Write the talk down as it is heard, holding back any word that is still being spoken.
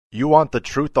You want the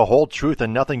truth, the whole truth,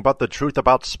 and nothing but the truth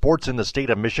about sports in the state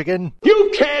of Michigan? You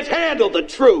can't handle the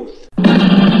truth!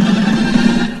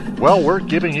 Well, we're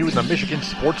giving you the Michigan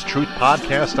Sports Truth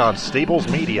Podcast on Stables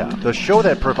Media, the show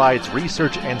that provides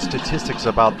research and statistics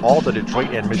about all the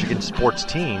Detroit and Michigan sports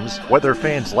teams, whether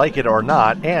fans like it or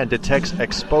not, and detects,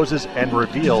 exposes, and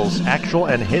reveals actual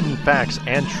and hidden facts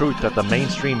and truth that the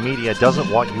mainstream media doesn't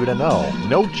want you to know.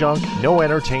 No junk, no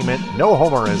entertainment, no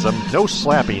homerism, no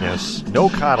slappiness, no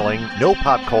coddling, no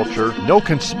pop culture, no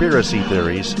conspiracy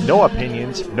theories, no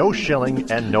opinions, no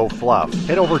shilling, and no fluff.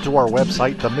 Head over to our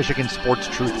website, the Michigan Sports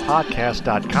Truth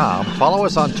Podcast.com. Follow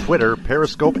us on Twitter,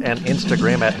 Periscope, and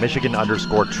Instagram at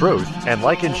Michigan_Truth. And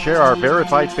like and share our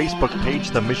verified Facebook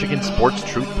page, the Michigan Sports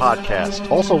Truth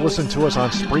Podcast. Also listen to us on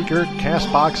Spreaker,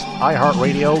 CastBox,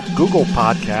 iHeartRadio, Google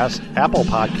Podcasts, Apple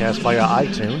Podcasts via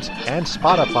iTunes, and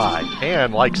Spotify.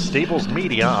 And like Stables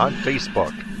Media on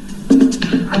Facebook.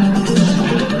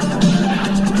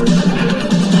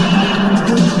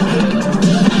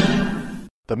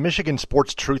 The Michigan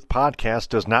Sports Truth Podcast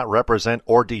does not represent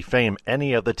or defame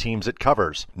any of the teams it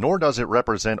covers, nor does it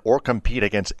represent or compete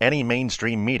against any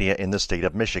mainstream media in the state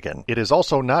of Michigan. It is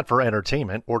also not for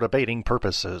entertainment or debating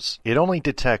purposes. It only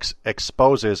detects,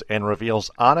 exposes, and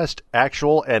reveals honest,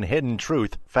 actual, and hidden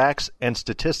truth, facts, and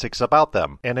statistics about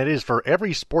them. And it is for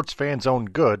every sports fan's own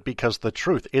good because the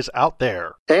truth is out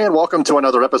there. And welcome to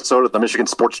another episode of the Michigan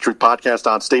Sports Truth Podcast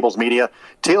on Stables Media.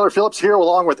 Taylor Phillips here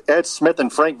along with Ed Smith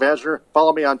and Frank Vajner.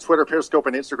 Follow me on Twitter, Periscope,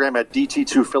 and Instagram at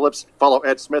DT2Phillips. Follow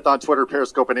Ed Smith on Twitter,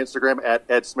 Periscope, and Instagram at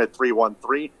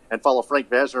EdSmith313. And follow Frank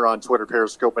Vajner on Twitter,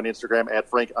 Periscope, and Instagram at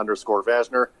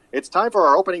Frank_Vajner. It's time for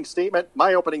our opening statement,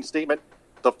 my opening statement.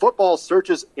 The football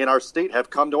searches in our state have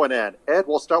come to an end. Ed,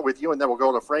 we'll start with you, and then we'll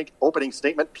go to Frank. Opening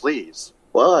statement, please.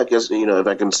 Well, I guess, if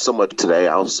I can sum up today,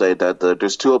 I'll say that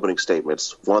there's two opening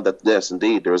statements. One, that, yes,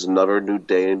 indeed, there is another new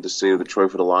day in the city of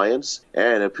Detroit for the Lions,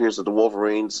 and it appears that the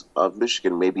Wolverines of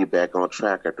Michigan may be back on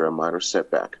track after a minor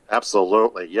setback.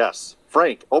 Absolutely, yes.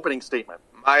 Frank, opening statement.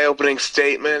 My opening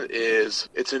statement is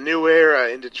it's a new era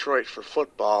in Detroit for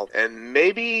football, and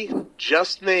maybe,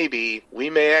 just maybe, we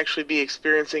may actually be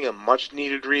experiencing a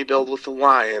much-needed rebuild with the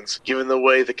Lions, given the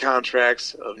way the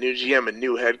contracts of new GM and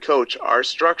new head coach are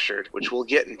structured, which we'll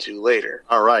get into later.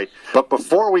 All right. But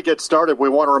before we get started, we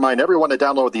want to remind everyone to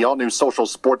download the all-new social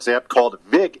sports app called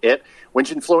VigIt,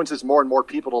 which influences more and more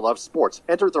people to love sports.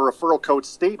 Enter the referral code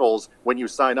STABLES when you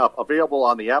sign up. Available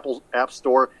on the Apple App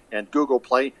Store and Google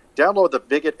Play. Download the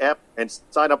VigIt app and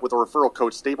sign up with the referral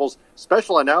code STABLES.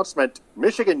 Special announcement,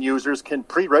 Michigan users can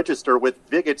pre-register with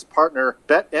VigIt's partner,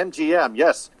 BetMGM.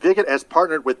 Yes, VigIt has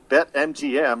partnered with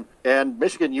BetMGM, and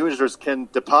Michigan users can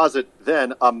deposit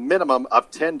then a minimum of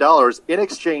 $10 in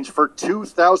exchange for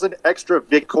 2,000 extra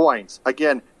Vig coins.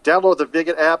 Again, download the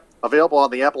VigIt app, available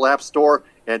on the Apple App Store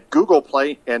and Google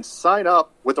Play, and sign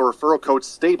up with the referral code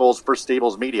STABLES for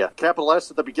Stables Media. Capital S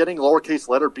at the beginning, lowercase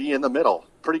letter B in the middle.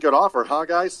 Pretty good offer, huh,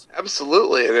 guys?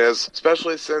 Absolutely it is,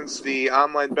 especially since the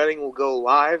online betting will go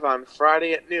live on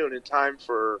Friday at noon in time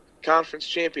for Conference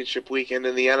Championship Weekend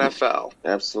in the NFL.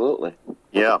 Absolutely.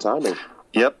 Yeah. Timing.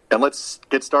 Yep, and let's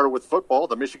get started with football,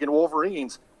 the Michigan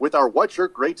Wolverines, with our What's Your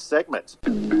Grade segment.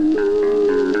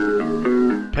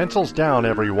 Pencils down,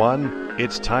 everyone.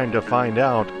 It's time to find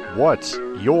out what's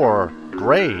your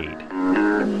grade.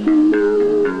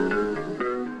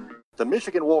 The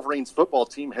Michigan Wolverines football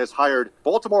team has hired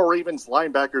Baltimore Ravens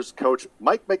linebackers coach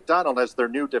Mike MacDonald as their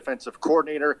new defensive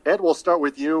coordinator. Ed, we'll start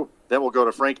with you, then we'll go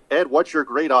to Frank. Ed, what's your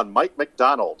grade on Mike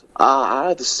MacDonald? I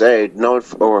have to say, knowing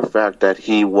for a fact that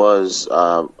he was,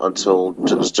 until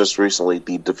just recently,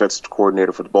 the defensive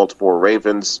coordinator for the Baltimore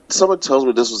Ravens, someone tells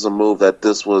me this was a move that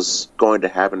this was going to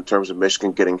happen in terms of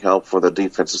Michigan getting help for the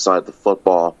defensive side of the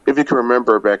football. If you can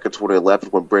remember back in 2011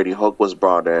 when Brady Hoke was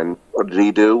brought in, what did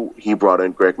he do? He brought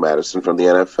in Greg Madison from the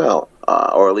NFL.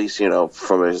 Or at least,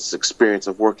 from his experience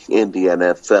of working in the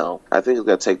NFL. I think he's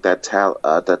going to take that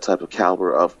type of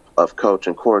caliber of coach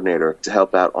and coordinator to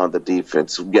help out on the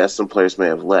defense. Yes, some players may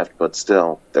have left, but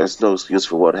still, there's no excuse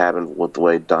for what happened with the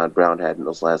way Don Brown had in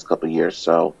those last couple of years.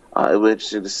 So it will be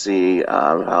interesting to see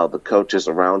how the coaches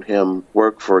around him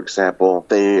work. For example,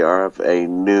 they have a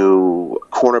new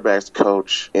cornerbacks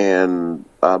coach in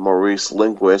Maurice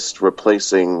Linquist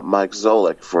replacing Mike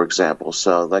Zolik, for example.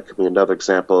 So that could be another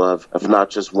example of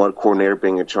not just one coordinator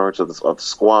being in charge of the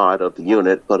squad, of the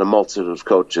unit, but a multitude of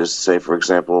coaches, say, for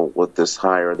example, with this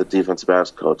hire, the defensive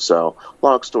backs coach. So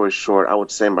long story short, I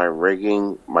would say my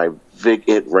Vig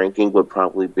It ranking would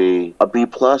probably be a B+.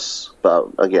 But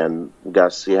again, we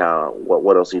got to see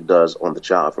what else he does on the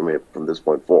job from this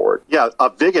point forward. Yeah, a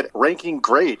Vig It ranking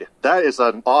grade. That is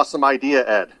an awesome idea,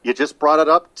 Ed. You just brought it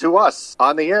up to us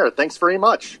on the air. Thanks very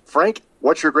much. Frank,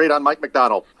 what's your grade on Mike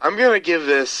MacDonald? I'm going to give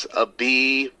this a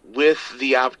B with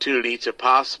the opportunity to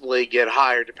possibly get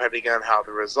higher depending on how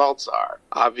the results are.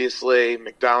 Obviously,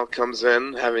 MacDonald comes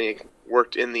in having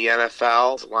worked in the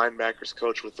NFL as a linebackers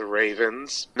coach with the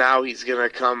Ravens. Now he's going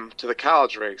to come to the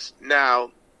college ranks.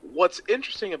 Now, what's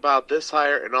interesting about this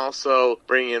hire, and also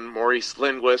bringing in Maurice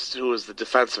Linquist, who is the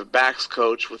defensive backs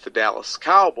coach with the Dallas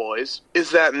Cowboys,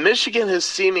 is that Michigan has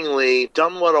seemingly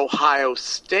done what Ohio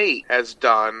State has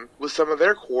done with some of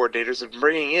their coordinators and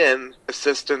bringing in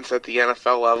assistants at the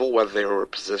NFL level, whether they were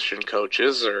position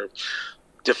coaches or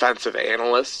defensive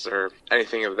analysts or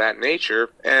anything of that nature,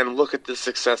 and look at the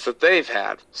success that they've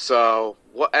had. So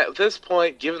at this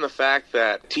point, given the fact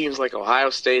that teams like Ohio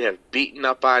State have beaten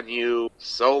up on you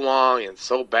so long and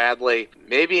so badly,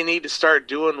 maybe you need to start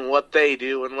doing what they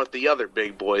do and what the other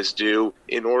big boys do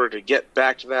in order to get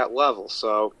back to that level.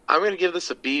 So I'm going to give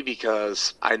this a B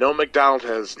because I know MacDonald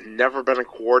has never been a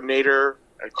coordinator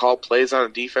and called plays on a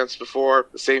defense before.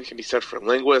 The same can be said for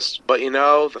Linquist. But,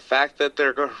 the fact that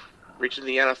they're going to reach in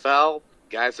the NFL,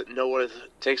 guys that know what it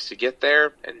takes to get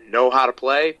there and know how to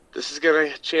play, this is going to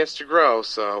have a chance to grow,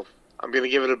 so I'm going to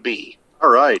give it a B.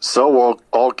 All right, so we'll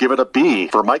all give it a B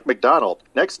for Mike MacDonald.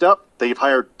 Next up, they've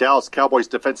hired Dallas Cowboys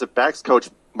defensive backs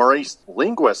coach Maurice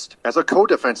Linquist as a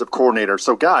co-defensive coordinator.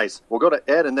 So, guys, we'll go to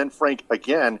Ed and then Frank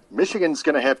again. Michigan's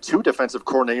going to have 2 defensive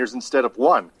coordinators instead of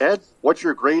 1. Ed, what's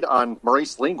your grade on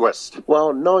Maurice Linquist?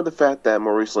 Well, knowing the fact that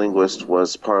Maurice Linquist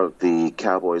was part of the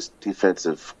Cowboys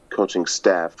defensive coaching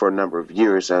staff for a number of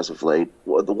years as of late,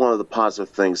 one of the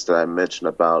positive things that I mentioned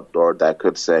about, or that I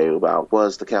could say about,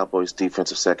 was the Cowboys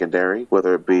defensive secondary,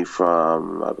 whether it be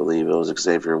from, I believe it was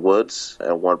Xavier Woods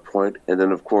at one point, and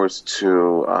then of course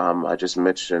I just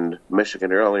mentioned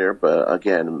Michigan earlier, but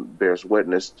again, bears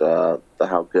witness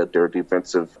how good their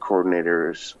defensive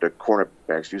coordinators, their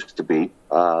cornerbacks used to be.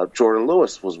 Jordan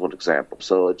Lewis was one example.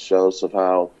 So it shows of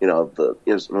how,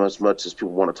 as much as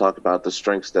people want to talk about the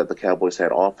strengths that the Cowboys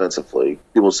had offensively,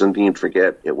 people sometimes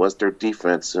forget it was their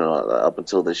defense, up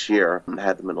until this year,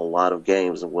 had them in a lot of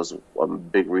games and was a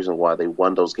big reason why they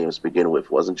won those games to begin with.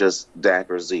 It wasn't just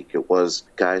Dak or Zeke. It was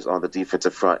guys on the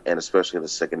defensive front and especially in the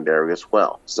secondary as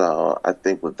well. So I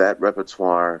think with that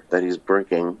repertoire that he's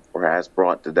bringing or has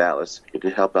brought to Dallas, it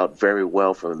could help out very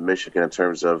well for Michigan in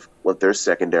terms of what their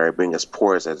secondary being as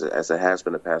poor as it has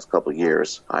been the past couple of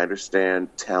years. I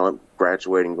understand talent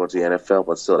graduating, going to the NFL,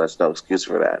 but still that's no excuse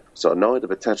for that. So knowing the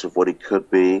potential of what he could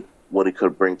be, what he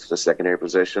could bring to the secondary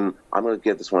position, I'm going to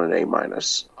give this one an A-.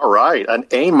 All right, an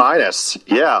A-.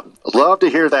 Yeah, love to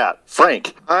hear that.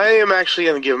 Frank? I am actually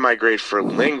going to give my grade for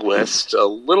Linquist a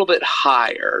little bit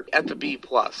higher at the B+,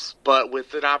 but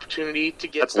with an opportunity to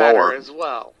get better lower as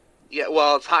well. Yeah,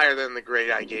 well, it's higher than the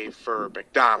grade I gave for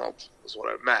MacDonald, is what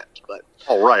I meant. But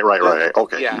right.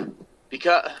 Okay. Yeah,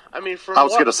 because I mean, I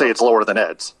was going to say it's lower than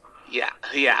Ed's. Yeah.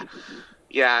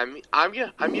 I'm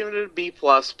giving it a B+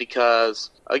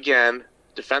 because, again,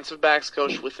 defensive backs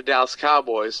coach with the Dallas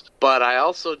Cowboys. But I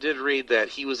also did read that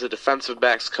he was a defensive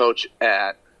backs coach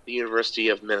at the University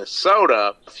of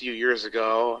Minnesota a few years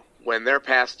ago when their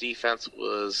pass defense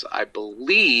was, I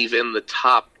believe, in the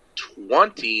top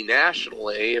 20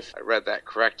 nationally, if I read that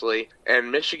correctly.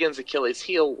 And Michigan's Achilles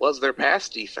heel was their pass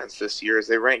defense this year, as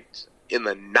they ranked in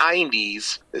the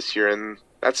 90s this year, and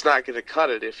that's not going to cut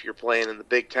it if you're playing in the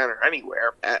Big Ten or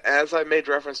anywhere. As I made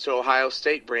reference to Ohio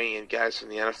State bringing in guys from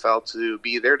the NFL to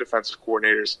be their defensive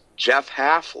coordinators, Jeff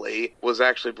Hafley was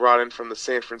actually brought in from the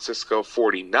San Francisco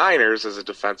 49ers as a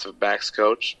defensive backs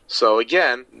coach. So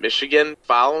again, Michigan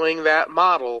following that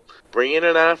model, bringing in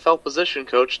an NFL position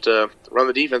coach to run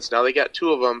the defense. Now they got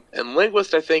 2 of them. And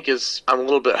Linquist, I think, I'm a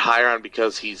little bit higher on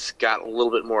because he's got a little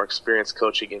bit more experience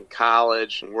coaching in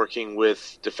college and working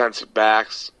with defensive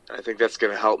backs. I think that's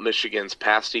going to help Michigan's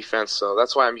pass defense, so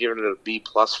that's why I'm giving it a B+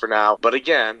 for now. But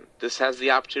again, this has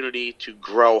the opportunity to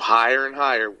grow higher and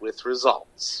higher with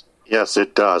results. Yes,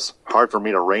 it does. Hard for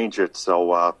me to range it.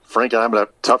 So, Frank, I'm a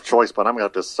tough choice, but I'm going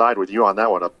to decide with you on that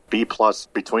one. A B+,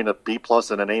 between a B+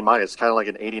 and an A-. It's kind of like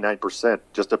an 89%,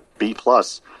 just a B+.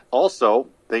 Also,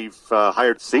 they've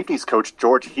hired safeties coach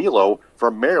George Hilo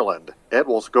from Maryland. Ed,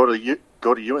 we'll go to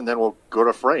you, and then we'll go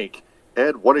to Frank.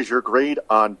 Ed, what is your grade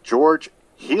on George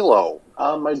Hilo?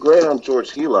 My grade on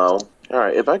George Hilo. All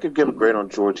right, if I could give a grade on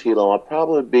George Hilo, I'll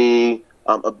probably be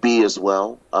a B as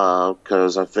well,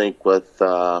 because I think with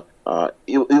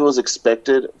it was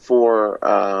expected for,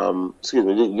 excuse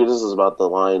me, this is about the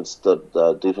Lions,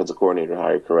 the defensive coordinator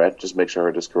hire, correct? Just make sure I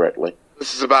heard this correctly.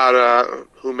 This is about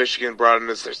who Michigan brought in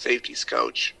as their safeties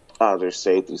coach. Their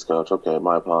safeties coach. Okay,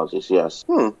 my apologies. Yes.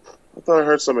 I thought I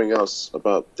heard something else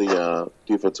about the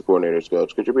defensive coordinators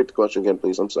coach. Could you repeat the question again,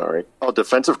 please? I'm sorry. Oh,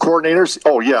 defensive coordinators?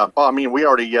 Oh, yeah. I mean, we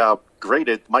already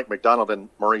graded Mike MacDonald and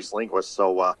Maurice Linquist.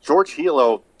 So George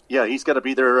Hilo, yeah, he's got to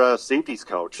be their safeties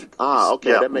coach.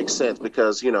 Okay, yeah. That makes sense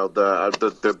because,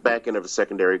 the back end of the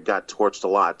secondary got torched a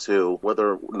lot, too.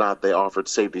 Whether or not they offered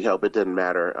safety help, it didn't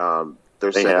matter.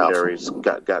 Their secondaries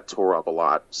got tore up a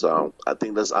lot. So I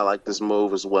think I like this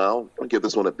move as well. I'll give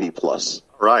this one a B+.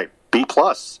 Right. B+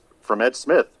 from Ed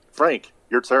Smith. Frank,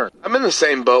 your turn. I'm in the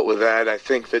same boat with Ed. I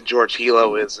think that George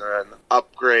Hilo is an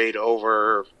upgrade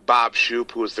over Bob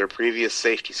Shoop, who was their previous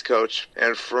safeties coach.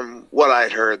 And from what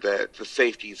I'd heard, that the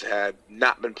safeties had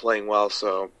not been playing well,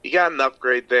 so you got an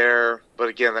upgrade there. But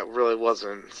again, that really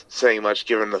wasn't saying much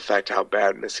given the fact how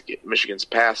bad Michigan's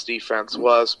pass defense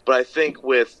was. But I think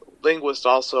with Linquist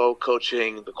also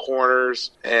coaching the corners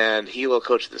and Hilo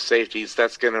coaching the safeties,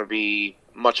 that's going to be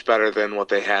much better than what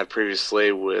they had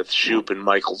previously with Shoop and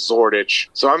Michael Zordich.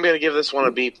 So I'm going to give this one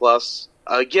a B+,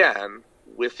 again,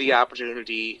 with the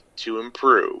opportunity to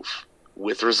improve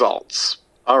with results.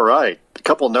 All right. A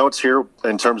couple notes here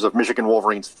in terms of Michigan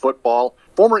Wolverines football.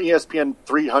 Former ESPN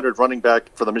 300 running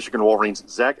back for the Michigan Wolverines,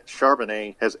 Zach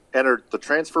Charbonnet, has entered the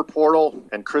transfer portal,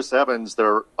 and Chris Evans,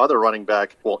 their other running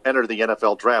back, will enter the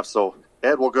NFL draft. So,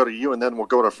 Ed, we'll go to you, and then we'll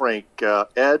go to Frank.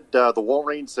 Ed, the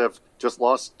Wolverines have just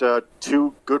lost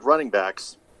two good running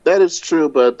backs. That is true,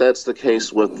 but that's the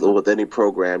case with any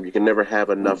program. You can never have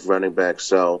enough running backs,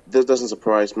 so this doesn't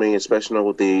surprise me, especially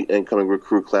with the incoming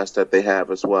recruit class that they have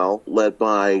as well, led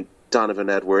by Donovan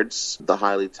Edwards, the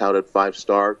highly touted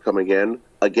 5-star coming in.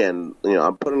 Again,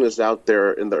 I'm putting this out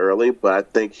there in the early, but I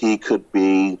think he could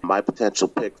be my potential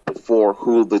pick for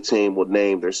who the team would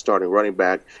name their starting running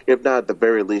back, if not at the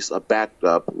very least a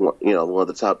backup, one of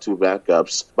the top two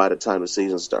backups by the time the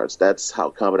season starts. That's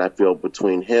how confident I feel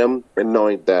between him and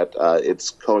knowing that it's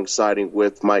coinciding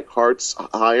with Mike Hart's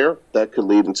hire. That could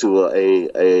lead into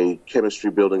a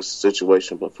chemistry building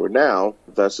situation. But for now,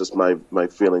 that's just my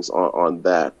feelings on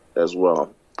that as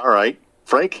well. All right.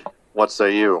 Frank, what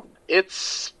say you?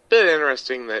 It's been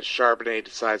interesting that Charbonnet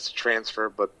decides to transfer,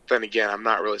 but then again, I'm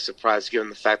not really surprised given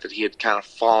the fact that he had kind of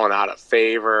fallen out of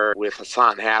favor with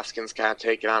Hassan Haskins kind of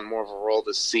taking on more of a role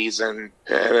this season.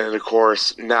 And then, of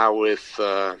course, now with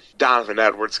Donovan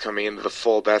Edwards coming into the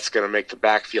fold, that's going to make the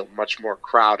backfield much more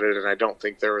crowded, and I don't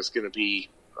think there was going to be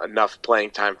enough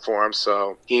playing time for him,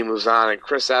 so he moves on. And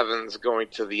Chris Evans going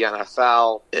to the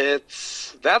NFL,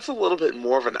 that's a little bit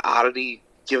more of an oddity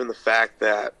given the fact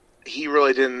that he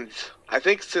really didn't, I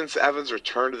think since Evans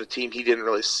returned to the team, he didn't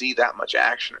really see that much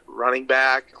action at running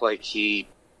back like he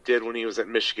did when he was at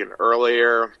Michigan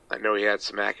earlier. I know he had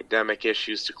some academic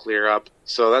issues to clear up,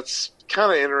 so that's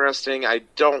kind of interesting.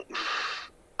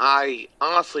 I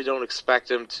honestly don't expect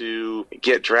him to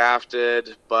get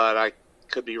drafted, but I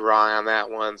could be wrong on that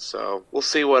one, so we'll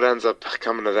see what ends up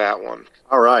coming to that one.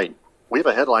 All right. We have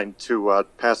a headline to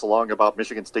pass along about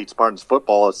Michigan State Spartans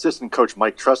football. Assistant coach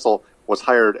Mike Tressel was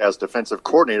hired as defensive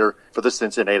coordinator for the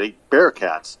Cincinnati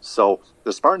Bearcats. So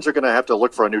the Spartans are going to have to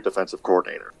look for a new defensive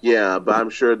coordinator. Yeah, but I'm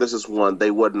sure this is one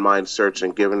they wouldn't mind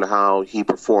searching given how he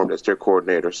performed as their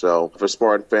coordinator. So for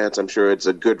Spartan fans, I'm sure it's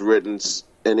a good riddance,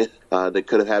 and they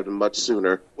could have had him much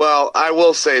sooner. Well, I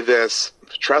will say this.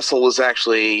 Tressel was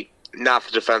actually not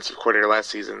the defensive coordinator last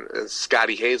season.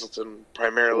 Scotty Hazelton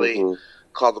primarily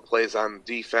called the plays on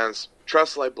defense.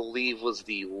 Tressel, I believe, was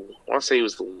the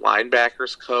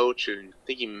linebackers coach, and I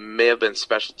think he may have been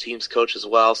special teams coach as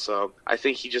well. So I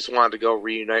think he just wanted to go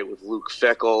reunite with Luke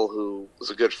Fickell, who was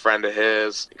a good friend of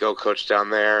his, go coach down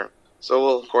there. So,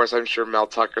 well, of course, I'm sure Mel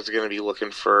Tucker's going to be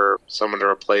looking for someone to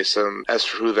replace him. As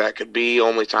for who that could be,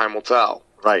 only time will tell.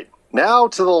 Right. Now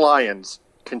to the Lions,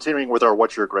 continuing with our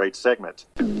What's Your Grade segment.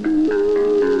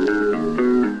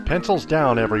 Pencils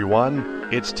down, everyone.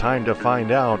 It's time to find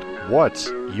out what's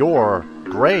your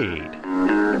grade.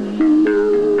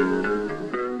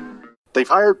 They've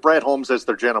hired Brad Holmes as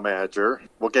their general manager.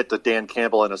 We'll get to Dan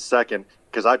Campbell in a second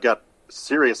because I've got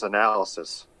serious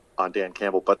analysis on Dan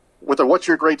Campbell. But with the What's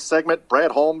Your Grade segment,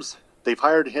 Brad Holmes, they've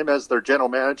hired him as their general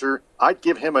manager. I'd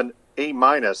give him an A-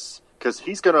 because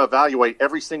he's going to evaluate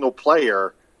every single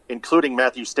player, including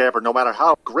Matthew Stafford, no matter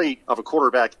how great of a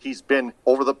quarterback he's been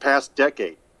over the past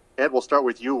decade. Ed, we'll start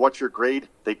with you. What's your grade?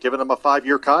 They've given him a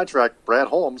 5-year contract, Brad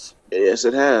Holmes. Yes,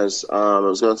 it has. I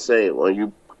was going to say, well,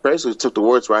 you basically took the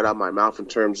words right out of my mouth in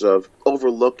terms of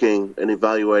overlooking and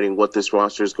evaluating what this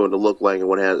roster is going to look like and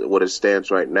what it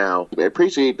stands right now. I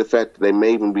appreciate the fact that they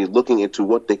may even be looking into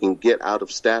what they can get out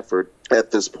of Stafford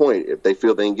at this point. If they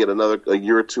feel they can get a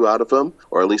year or two out of him,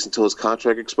 or at least until his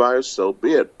contract expires, so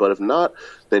be it. But if not,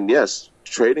 then yes,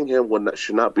 trading him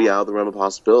should not be out of the realm of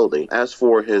possibility. As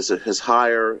for his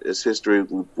hire, his history,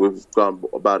 we've gone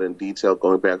about in detail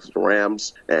going back to the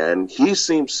Rams, and he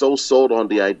seems so sold on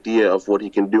the idea of what he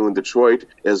can do in Detroit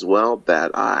as well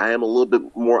that I am a little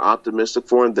bit more optimistic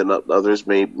for him than others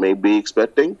may be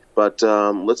expecting. But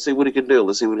let's see what he can do.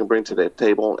 Let's see what he can bring to the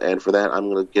table, and for that, I'm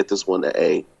going to get this one to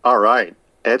A. All right.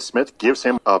 Ed Smith gives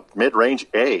him a mid-range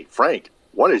A. Frank,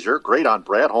 what is your grade on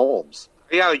Brad Holmes?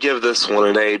 I got to give this one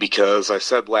an A because I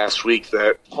said last week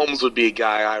that Holmes would be a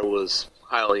guy I was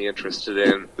highly interested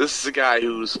in. This is a guy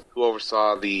who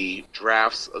oversaw the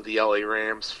drafts of the LA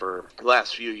Rams for the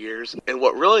last few years. And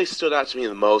what really stood out to me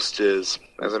the most is,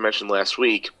 as I mentioned last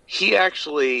week, he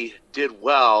actually did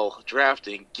well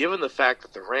drafting, given the fact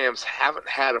that the Rams haven't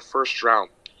had a first-round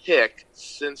pick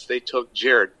since they took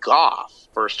Jared Goff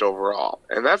first overall.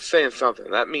 And that's saying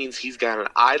something. That means he's got an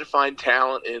eye to find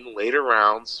talent in later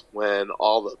rounds when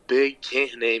all the big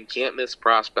can't-name, can't-miss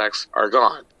prospects are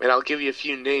gone. And I'll give you a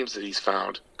few names that he's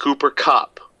found. Cooper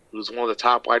Kupp, who's one of the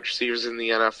top wide receivers in the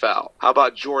NFL. How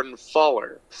about Jordan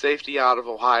Fuller, safety out of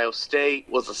Ohio State,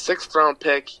 was a 6th-round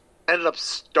pick, ended up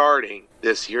starting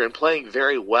this year and playing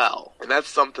very well. And that's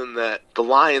something that the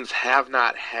Lions have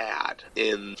not had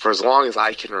for as long as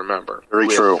I can remember. Very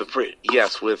true. With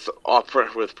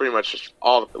pretty much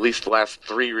all, at least the last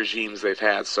 3 regimes they've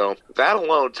had. So that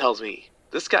alone tells me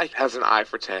this guy has an eye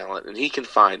for talent and he can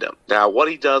find them. Now, what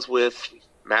he does with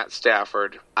Matt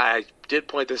Stafford, I did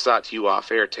point this out to you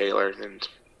off air, Taylor, and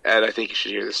Ed, I think you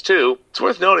should hear this too. It's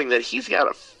worth noting that he's got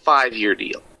a 5-year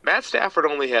deal. Matt Stafford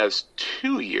only has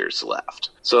 2 years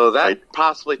left. So that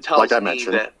possibly tells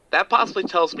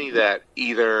me that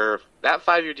either that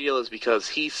 5-year deal is because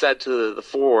he said to the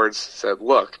forwards,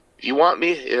 look,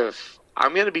 if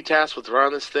I'm going to be tasked with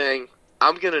running this thing,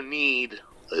 I'm going to need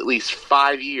at least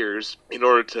 5 years in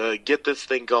order to get this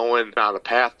thing going on the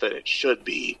path that it should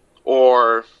be.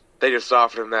 Or they just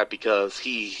offered him that because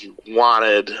he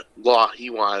wanted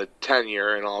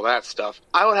tenure and all that stuff.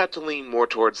 I would have to lean more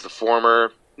towards the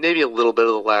former. Maybe a little bit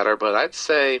of the latter, but I'd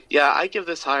say, I give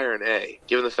this hire an A,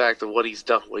 given the fact of what he's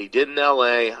done, what he did in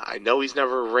L.A. I know he's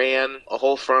never ran a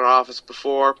whole front office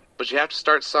before, but you have to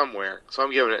start somewhere, so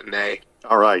I'm giving it an A.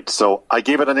 All right, so I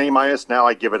gave it an A-, now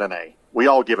I give it an A. We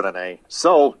all give it an A.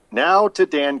 So now to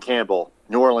Dan Campbell,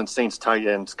 New Orleans Saints tight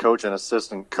ends coach and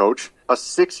assistant coach, a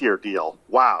 6-year deal.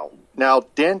 Wow. Now,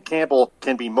 Dan Campbell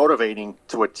can be motivating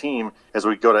to a team as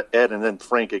we go to Ed and then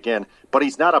Frank again, but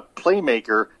he's not a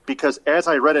playmaker because, as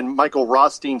I read in Michael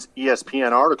Rothstein's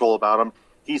ESPN article about him,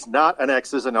 he's not an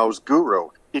X's and O's guru.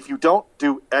 If you don't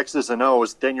do X's and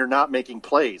O's, then you're not making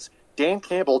plays. Dan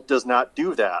Campbell does not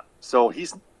do that. So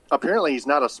he's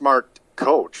not a smart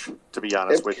coach, to be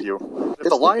honest with you. If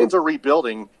the Lions are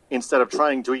rebuilding instead of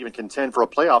trying to even contend for a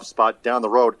playoff spot down the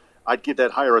road, I'd give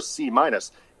that hire a C-.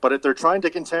 But if they're trying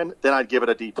to contend, then I'd give it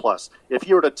a D+. If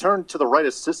you were to turn to the right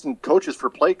assistant coaches for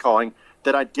play calling,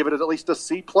 then I'd give it at least a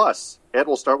C+. Ed,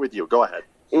 we'll start with you. Go ahead.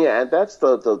 Yeah, and that's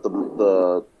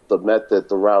the method,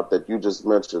 the route that you just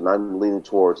mentioned, I'm leaning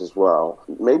towards as well.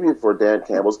 Maybe for Dan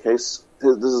Campbell's case,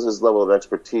 this is his level of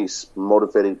expertise,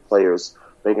 motivating players,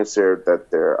 making sure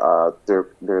that they're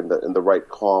in the right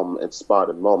calm and spot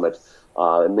and moment.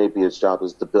 And maybe his job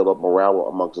is to build up morale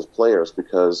amongst his players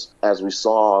because, as we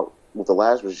saw with the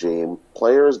last regime,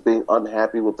 players being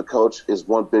unhappy with the coach is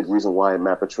one big reason why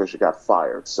Matt Patricia got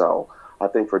fired. So I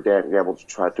think for Dan Campbell to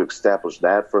try to establish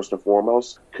that first and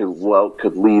foremost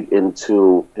could lead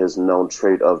into his known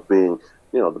trait of being,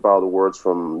 to borrow the words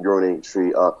from Urinating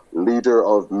Tree, a leader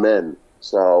of men.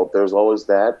 So there's always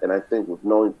that, and I think with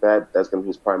knowing that that's going to be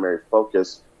his primary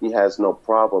focus, he has no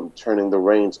problem turning the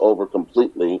reins over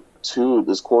completely to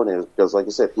this coordinator because, like I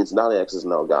said, he's not an X's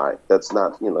and O guy. That's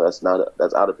not,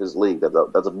 that's out of his league.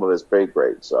 That's above his pay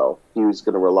grade. So he's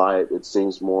going to rely, it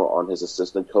seems, more on his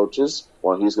assistant coaches,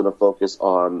 while he's going to focus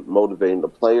on motivating the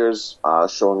players,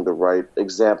 showing the right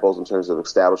examples in terms of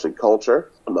establishing culture,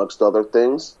 amongst other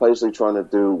things. Basically trying to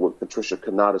do what Patricia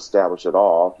could not establish at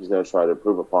all. He's going to try to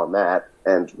improve upon that,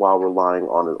 and while relying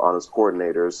on his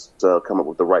coordinators to come up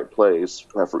with the right plays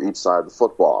for each side of the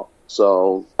football.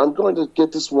 So I'm going to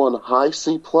get this one high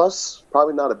C+,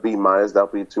 probably not a B-. That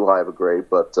would be too high of a grade,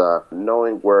 but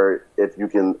knowing where if you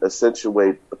can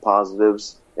accentuate the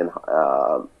positives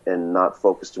and not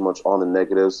focus too much on the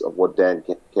negatives of what Dan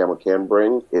Campbell can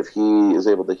bring. If he is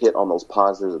able to hit on those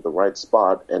positives at the right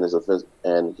spot and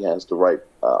he has the right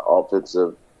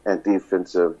offensive and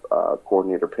defensive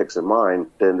coordinator picks in mind,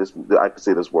 then I could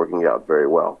see this working out very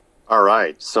well. All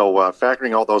right. So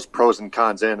factoring all those pros and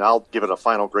cons in, I'll give it a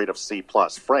final grade of C+.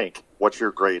 Frank, what's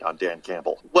your grade on Dan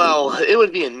Campbell? Well, it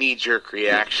would be a knee-jerk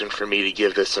reaction for me to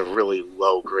give this a really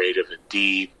low grade of a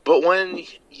D. But when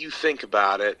you think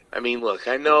about it, I mean, look,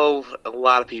 I know a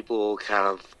lot of people kind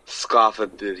of scoff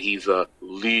at that he's a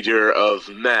leader of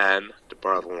men, to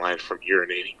borrow the line from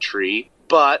Urinating Tree.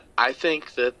 But I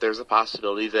think that there's a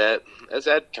possibility that, as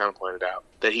Ed kind of pointed out,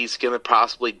 that he's going to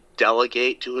possibly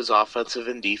delegate to his offensive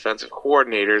and defensive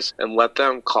coordinators and let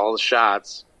them call the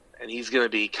shots. And he's going to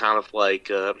be kind of like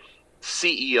a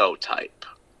CEO type.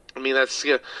 I mean, that's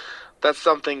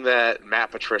something that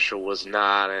Matt Patricia was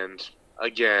not. And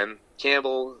again,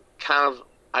 Campbell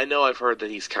I know I've heard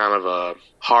that he's kind of a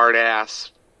hard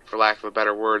ass, for lack of a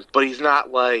better word, but he's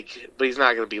not going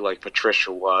to be like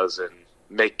Patricia was and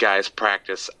make guys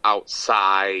practice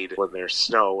outside when there's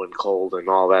snow and cold and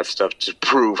all that stuff to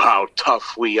prove how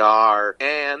tough we are.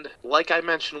 And like I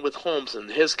mentioned with Holmes and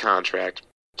his contract,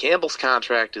 Campbell's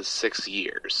contract is 6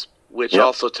 years, which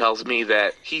also tells me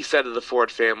that he said to the Ford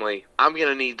family, I'm going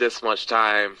to need this much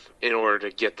time in order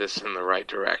to get this in the right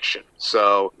direction.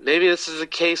 So maybe this is a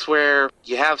case where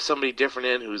you have somebody different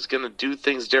in who's going to do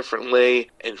things differently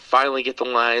and finally get the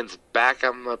Lions back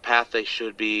on the path they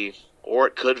should be. Or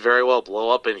it could very well blow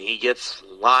up and he gets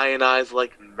lionized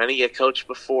like many a coach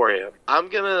before him. I'm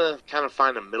going to kind of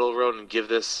find a middle road and give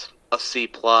this a C+.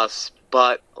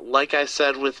 But like I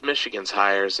said with Michigan's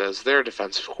hires as their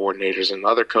defensive coordinators and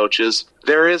other coaches,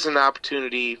 there is an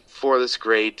opportunity for this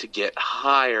grade to get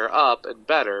higher up and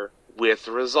better with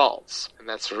results. And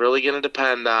that's really going to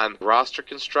depend on roster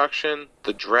construction,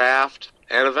 the draft,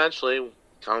 and eventually,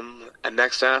 come a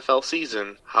next NFL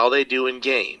season, how they do in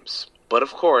games. But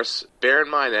of course, bear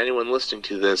in mind, anyone listening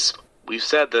to this, we've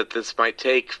said that this might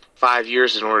take 5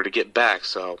 years in order to get back.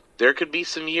 So there could be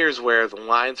some years where the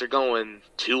Lions are going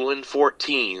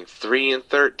 2-14,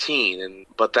 3-13,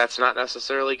 but that's not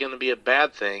necessarily going to be a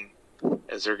bad thing,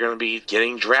 as they're going to be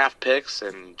getting draft picks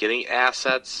and getting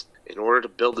assets in order to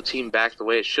build the team back the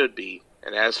way it should be.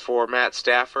 And as for Matt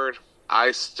Stafford,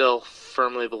 I still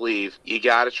firmly believe you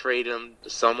got to trade him to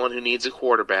someone who needs a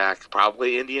quarterback.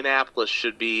 Probably Indianapolis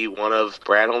should be one of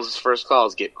Brad Holmes' first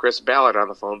calls. Get Chris Ballard on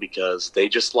the phone because they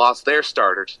just lost their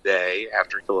starter today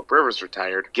after Phillip Rivers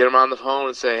retired. Get him on the phone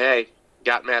and say, hey,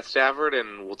 got Matt Stafford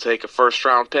and we'll take a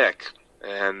first-round pick.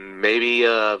 And maybe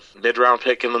a mid-round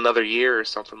pick in another year or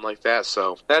something like that.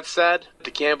 So that said,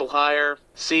 the Campbell hire,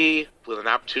 C, with an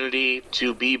opportunity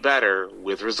to be better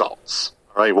with results.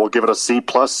 All right, we'll give it a C+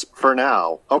 for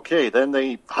now. Okay, then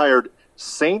they hired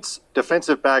Saints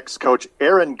defensive backs coach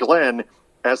Aaron Glenn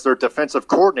as their defensive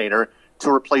coordinator to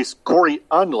replace Corey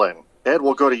Unlin. Ed,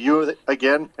 we'll go to you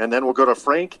again, and then we'll go to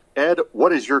Frank. Ed,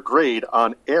 what is your grade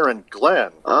on Aaron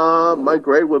Glenn? My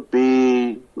grade would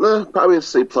be probably a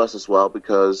C+ as well,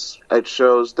 because it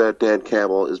shows that Dan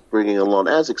Campbell is bringing along,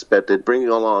 as expected,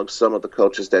 some of the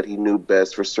coaches that he knew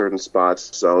best for certain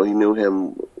spots. So he knew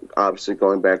him, obviously,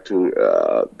 going back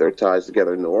to their ties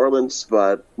together in New Orleans,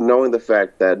 but knowing the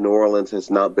fact that New Orleans has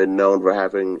not been known for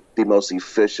having the most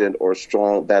efficient or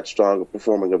strong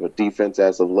performing of a defense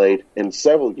as of late in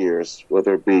several years,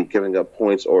 whether it be giving up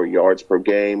points or yards per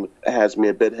game, has me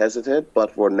a bit hesitant.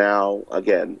 But for now,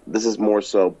 again, this is more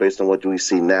so based on what we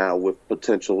see now with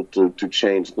potential to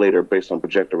change later based on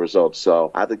projected results.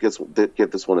 So I think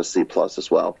give this one a C+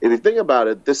 as well. If you think about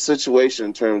it, this situation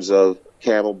in terms of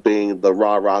Campbell being the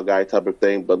rah-rah guy type of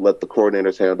thing, but let the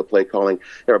coordinators handle the play calling,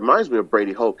 it reminds me of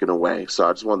Brady Hoke in a way. So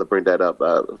I just wanted to bring that up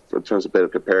in terms of a bit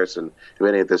of comparison, if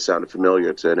any of this sounded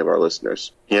familiar to any of our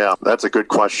listeners. Yeah, that's a good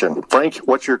question. Frank,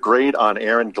 what's your grade on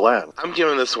Aaron Glenn? I'm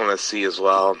giving this one a C as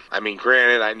well. I mean,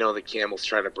 granted, I know that Campbell's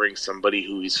trying to bring somebody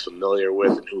who he's familiar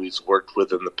with and who he's worked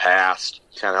with in the past,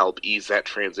 kind of help ease that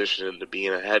transition into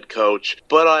being a head coach.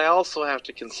 But I also have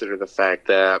to consider the fact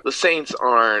that the Saints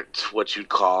aren't what you'd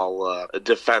call a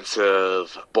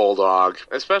defensive bulldog,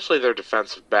 especially their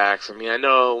defensive backs. I mean, I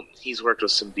know he's worked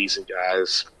with some decent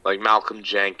guys like Malcolm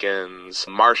Jenkins,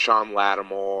 Marshawn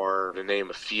Lattimore, to name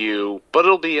a few. But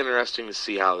it'll be interesting to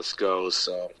see how this goes.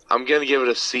 So I'm going to give it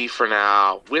a C for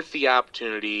now, with the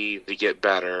opportunity to get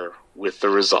better with the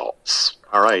results.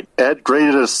 All right. Ed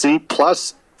graded a C+.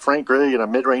 Frank graded a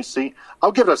mid-range C.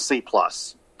 I'll give it a C+.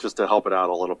 just to help it out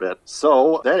a little bit.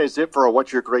 So that is it for a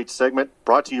What's Your Grade segment,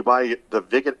 brought to you by the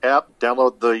Viget app.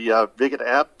 Download the Viget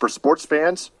app for sports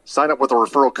fans. Sign up with the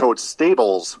referral code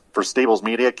STABLES for Stables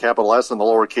Media, capital S and the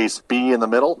lowercase b in the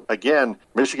middle. Again,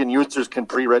 Michigan users can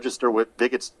pre-register with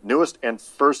Viget's newest and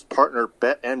first partner,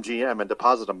 BetMGM, and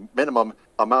deposit a minimum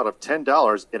amount of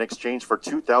 $10 in exchange for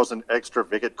 2,000 extra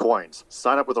Viget coins.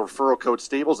 Sign up with the referral code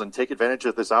STABLES and take advantage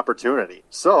of this opportunity.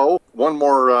 So, one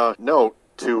more note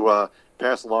to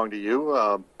pass along to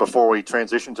you before we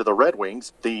transition to the Red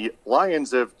Wings. The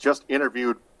Lions have just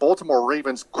interviewed Baltimore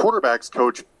Ravens quarterbacks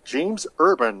coach James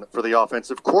Urban for the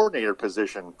offensive coordinator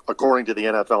position, according to the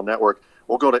NFL Network.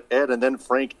 We'll go to Ed and then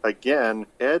Frank again.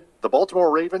 Ed, the Baltimore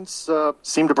Ravens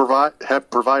seem to have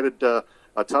provided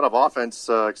a ton of offense,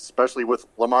 especially with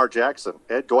Lamar Jackson.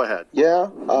 Ed, go ahead. Yeah,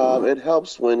 it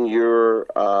helps when your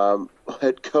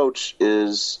head coach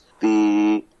is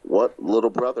the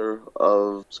little brother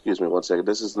of, excuse me one second,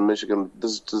 this is the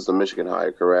Michigan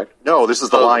hire, correct? No, this is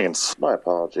the Lions. My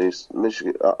apologies.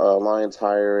 Michigan Lions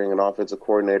hiring an offensive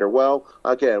coordinator. Well,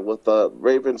 again, with the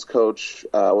Ravens coach,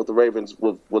 with the Ravens,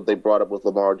 with what they brought up with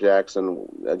Lamar Jackson,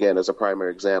 again, as a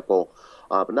primary example.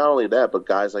 But not only that, but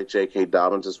guys like J.K.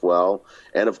 Dobbins as well.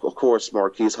 And, of course,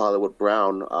 Marquise Hollywood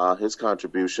Brown, his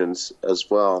contributions as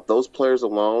well. Those players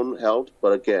alone helped.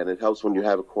 But, again, it helps when you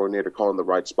have a coordinator calling the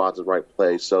right spots, the right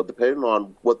place. So depending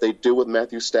on what they do with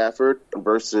Matthew Stafford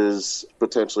versus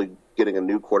potentially getting a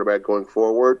new quarterback going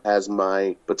forward has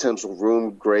my potential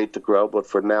room grade to grow. But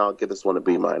for now, I'll give this one a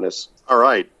B-. All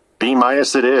right. B-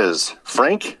 it is.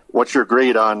 Frank, what's your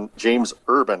grade on James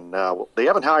Urban? They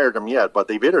haven't hired him yet, but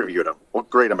they've interviewed him. We'll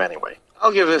grade him anyway.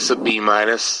 I'll give this a B-,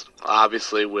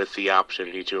 obviously with the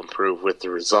opportunity to improve with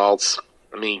the results.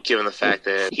 I mean, given the fact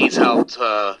that he's helped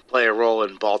play a role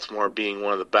in Baltimore being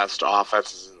one of the best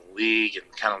offenses in the league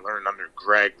and kind of learned under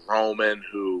Greg Roman,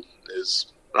 who is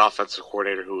an offensive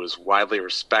coordinator who is widely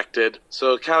respected.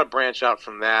 So kind of branch out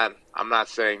from that. I'm not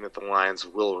saying that the Lions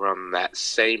will run that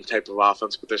same type of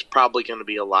offense, but there's probably going to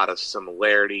be a lot of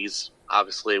similarities.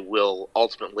 Obviously, it will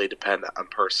ultimately depend on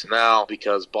personnel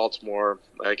because Baltimore,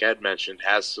 like Ed mentioned,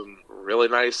 has some really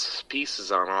nice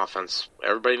pieces on offense.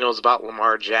 Everybody knows about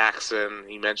Lamar Jackson.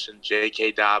 He mentioned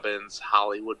J.K. Dobbins,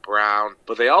 Hollywood Brown.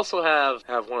 But they also have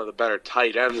one of the better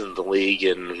tight ends in the league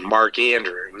in Mark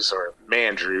Andrews, or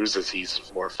Mandrews, as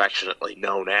he's more affectionately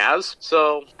known as.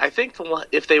 So I think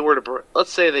if they were to,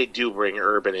 let's say they do bring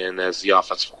Urban in as the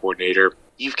offensive coordinator,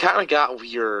 you've kind of got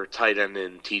your tight end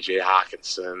in T.J.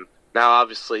 Hawkinson. Now,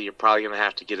 obviously, you're probably going to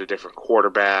have to get a different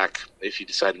quarterback if you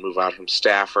decide to move on from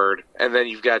Stafford. And then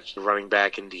you've got your running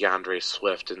back in DeAndre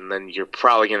Swift. And then you're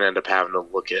probably going to end up having to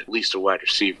look at least a wide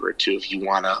receiver or two if you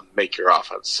want to make your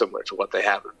offense similar to what they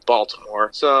have in Baltimore.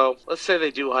 So let's say they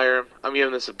do hire him. I'm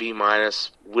giving this a B-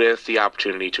 with the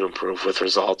opportunity to improve with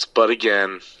results. But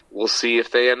again, we'll see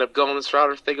if they end up going this route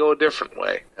or if they go a different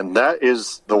way. And that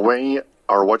is the way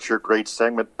our What's Your Grade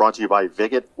segment, brought to you by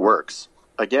Viget, works.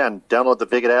 Again, download the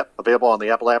Viget app, available on the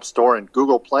Apple App Store and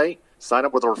Google Play. Sign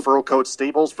up with the referral code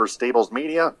STABLES for Stables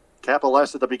Media. Capital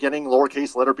S at the beginning,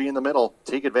 lowercase letter B in the middle.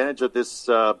 Take advantage of this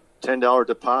 $10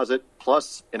 deposit,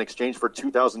 plus in exchange for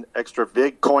 2,000 extra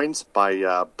VIG coins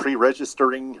by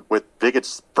pre-registering with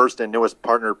Viget's first and newest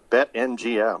partner,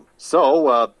 BetMGM.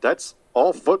 So that's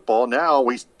all football. Now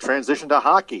we transition to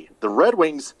hockey. The Red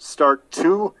Wings start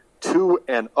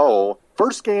 2-2-0.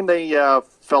 First game, they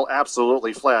fell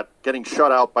absolutely flat, getting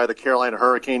shut out by the Carolina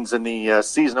Hurricanes in the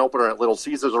season opener at Little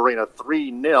Caesars Arena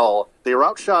 3-0. They were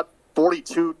outshot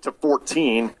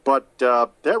 42-14, but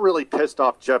that really pissed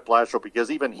off Jeff Blashill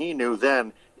because even he knew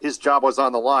then his job was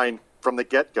on the line from the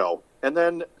get-go. And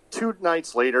then 2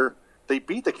 nights later, they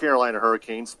beat the Carolina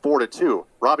Hurricanes 4-2.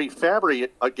 Robbie Fabry,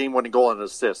 a game-winning goal and an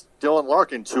assist. Dylan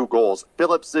Larkin, 2 goals.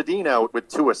 Philip Zadina with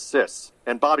 2 assists.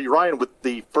 And Bobby Ryan with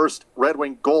the first Red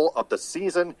Wing goal of the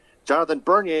season. Jonathan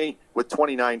Bernier with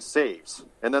 29 saves.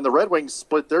 And then the Red Wings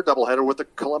split their doubleheader with the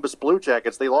Columbus Blue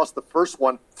Jackets. They lost the first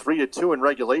one 3-2 in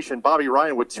regulation. Bobby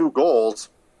Ryan with 2 goals.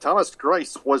 Thomas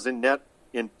Greiss was in net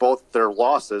in both their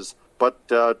losses. But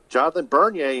Jonathan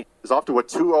Bernier is off to a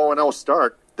 2-0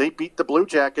 start. They beat the Blue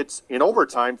Jackets in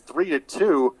overtime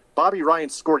 3-2. Bobby Ryan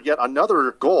scored yet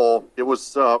another goal. It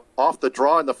was off the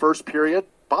draw in the first period.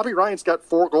 Bobby Ryan's got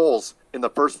 4 goals in the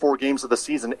first 4 games of the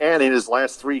season and in his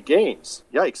last 3 games.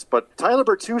 Yikes. But Tyler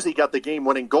Bertuzzi got the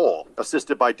game-winning goal,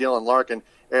 assisted by Dylan Larkin.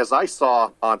 As I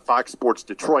saw on Fox Sports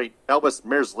Detroit, Elvis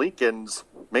Merzlikins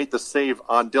made the save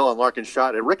on Dylan Larkin's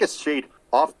shot. It ricocheted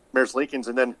off Maurice Linquist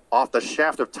and then off the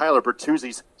shaft of Tyler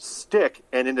Bertuzzi's stick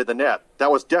and into the net. That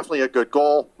was definitely a good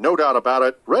goal, no doubt about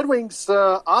it. Red Wings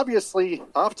obviously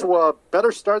off to a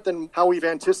better start than how we've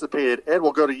anticipated. Ed,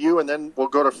 we'll go to you and then we'll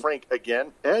go to Frank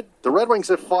again. Ed, the Red Wings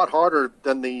have fought harder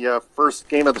than the first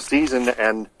game of the season,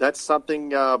 and that's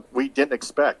something we didn't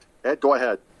expect. Ed, go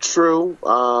ahead. True,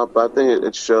 but I think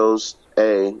it shows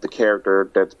the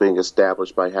character that's being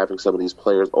established by having some of these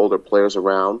players, older players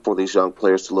around for these young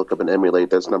players to look up and emulate.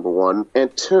 That's number one.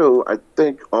 And two, I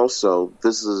think also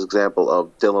this is an example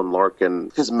of Dylan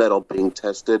Larkin, his mettle being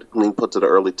tested, being put to the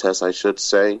early test, I should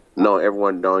say.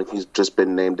 Everyone knowing he's just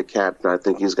been named the captain. I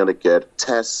think he's going to get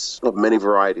tests of many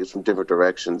varieties from different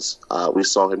directions. We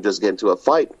saw him just get into a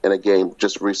fight in a game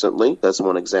just recently. That's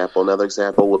one example. Another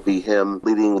example would be him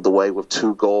leading the way with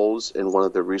 2 goals in one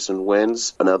of the recent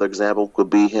wins. Another example would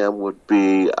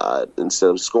be instead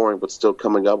of scoring but still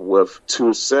coming up with 2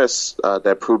 assists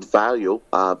that proved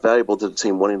valuable to the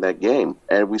team winning that game.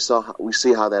 And we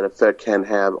see how that effect can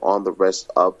have on the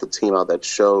rest of the team, how that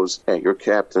shows, hey, your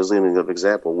captain is leading an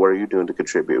example. What are you doing to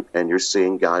contribute? And you're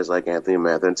seeing guys like Anthony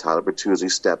Mather and Tyler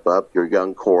Bertuzzi step up, your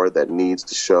young core that needs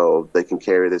to show they can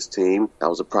carry this team. That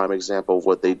was a prime example of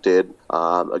what they did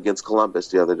against Columbus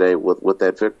the other day with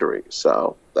that victory.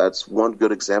 So that's one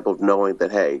good example of knowing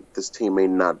that, hey, this team may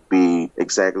not be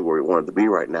exactly where we want it to be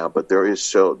right now, but there is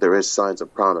signs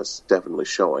of promise definitely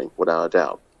showing, without a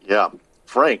doubt. Yeah.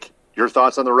 Frank, your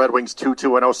thoughts on the Red Wings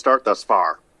 2-2-0 start thus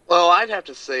far? Well, I'd have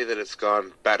to say that it's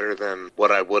gone better than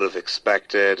what I would have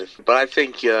expected, but I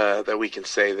think that we can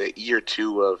say that year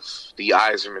 2 of the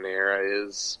Yzerman era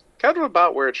is kind of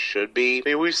about where it should be. I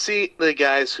mean, we see the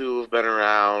guys who have been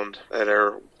around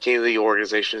that came to the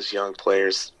organization as young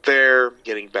players, they're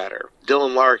getting better.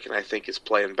 Dylan Larkin, I think, is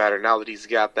playing better now that he's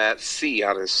got that C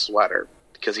on his sweater,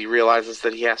 because he realizes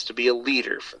that he has to be a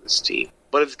leader for this team.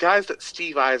 But it's guys that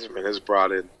Steve Yzerman has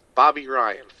brought in. Bobby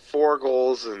Ryan, 4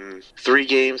 goals in 3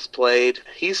 games played.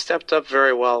 He's stepped up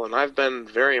very well, and I've been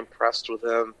very impressed with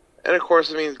him. And of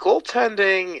course,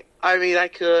 goaltending, I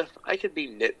could be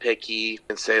nitpicky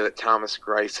and say that Thomas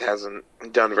Greiss hasn't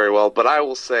done very well, but I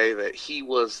will say that he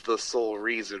was the sole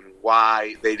reason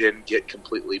why they didn't get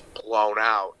completely blown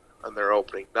out on their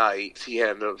opening night. He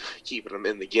ended up keeping them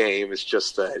in the game. It's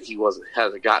just that he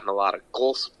hasn't gotten a lot of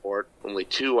goal support. Only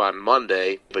 2 on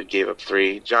Monday, but gave up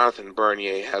 3. Jonathan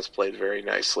Bernier has played very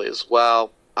nicely as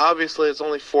well. Obviously, it's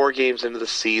only 4 games into the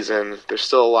season. There's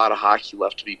still a lot of hockey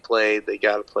left to be played. They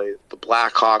got to play the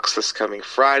Blackhawks this coming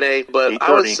Friday. But 8:30.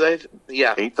 I would say,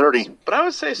 8:30. But I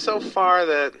would say so far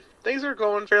that things are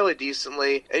going fairly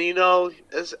decently. And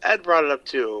as Ed brought it up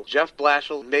too, Jeff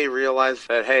Blashill may realize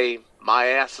that, hey, my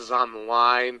ass is on the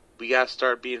line. We got to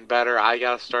start being better. I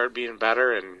got to start being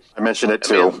better. And I mentioned it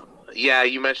too. Yeah,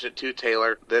 you mentioned it too,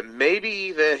 Taylor. That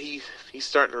maybe that he's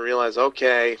starting to realize,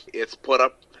 okay, it's put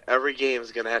up. Every game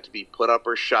is going to have to be put up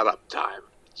or shut up time.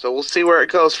 So we'll see where it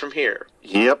goes from here.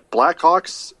 Yep.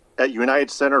 Blackhawks at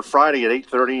United Center Friday at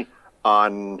 8:30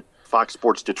 on Fox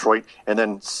Sports Detroit, and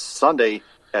then Sunday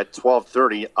at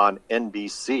 12:30 on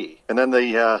NBC. And then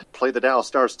they play the Dallas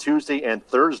Stars Tuesday and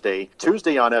Thursday.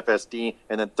 Tuesday on FSD,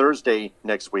 and then Thursday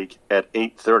next week at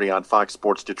 8:30 on Fox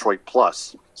Sports Detroit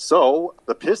Plus. So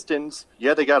the Pistons,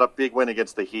 they got a big win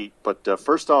against the Heat. But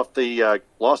first off, they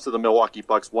lost to the Milwaukee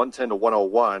Bucks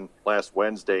 110-101 last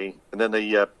Wednesday. And then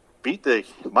they beat the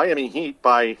Miami Heat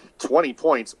by 20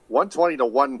 points,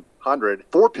 120-100.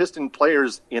 4 Piston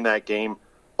players in that game,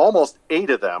 almost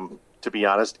 8 of them, to be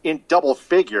honest, in double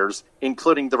figures,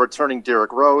 including the returning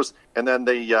Derrick Rose. And then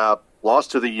they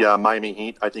lost to the Miami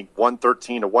Heat, I think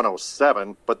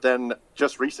 113-107. But then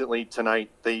just recently tonight,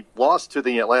 they lost to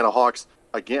the Atlanta Hawks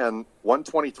again,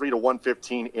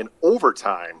 123-115 in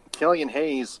overtime. Killian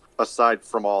Hayes, aside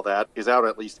from all that, is out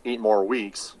at least 8 more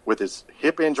weeks with his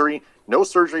hip injury. No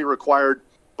surgery required,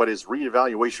 but his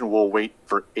reevaluation will wait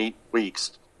for 8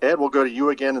 weeks. Ed, we'll go to you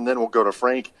again, and then we'll go to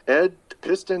Frank. Ed,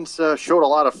 Pistons showed a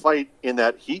lot of fight in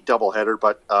that Heat doubleheader,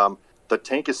 but the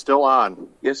tank is still on.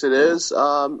 Yes, it is.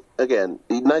 Again,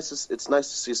 it's nice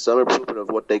to see some improvement of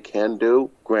what they can do.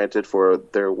 Granted, for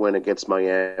their win against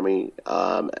Miami,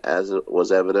 as it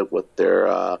was evident with their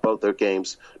both their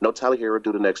games, no Tyler Hero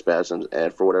due to neck spasms,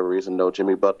 and for whatever reason, no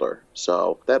Jimmy Butler.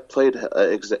 So that played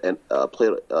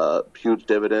huge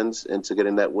dividends into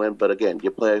getting that win. But again,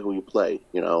 you play who you play.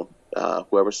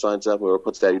 Whoever signs up, whoever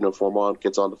puts that uniform on,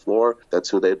 gets on the floor, that's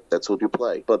who you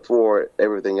play. But for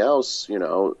everything else,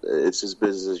 it's just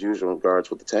business as usual in regards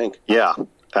with the tank. Yeah,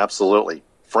 absolutely.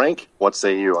 Frank, what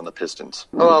say you on the Pistons?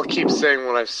 Well, I'll keep saying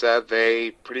what I've said.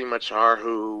 They pretty much are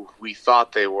who we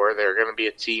thought they were. They were going to be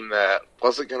a team that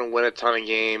wasn't going to win a ton of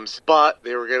games, but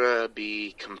they were going to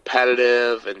be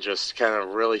competitive and just kind of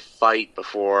really fight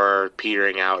before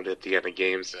petering out at the end of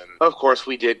games. And, of course,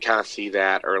 we did kind of see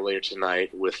that earlier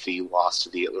tonight with the loss to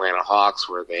the Atlanta Hawks,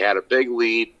 where they had a big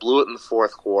lead, blew it in the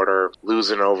fourth quarter,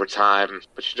 losing overtime.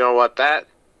 But you know what?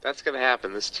 That's going to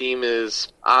happen. This team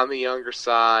is on the younger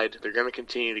side. They're going to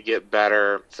continue to get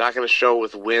better. It's not going to show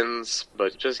with wins,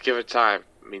 but just give it time.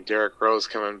 I mean, Derrick Rose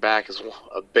coming back is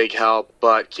a big help.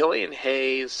 But Killian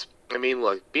Hayes, I mean,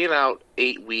 look, being out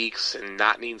 8 weeks and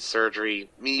not needing surgery,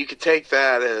 I mean, you could take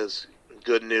that as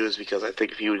good news because I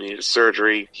think if he would have needed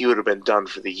surgery, he would have been done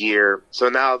for the year. So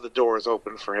now the door is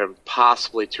open for him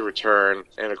possibly to return.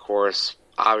 And, of course,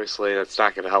 obviously that's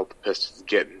not going to help the Pistons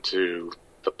get into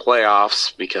the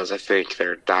playoffs because I think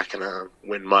they're not going to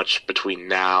win much between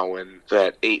now and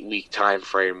that 8-week time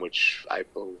frame, which I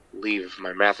believe, if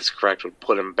my math is correct, would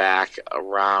put him back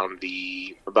around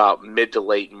about mid to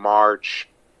late March,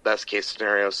 best case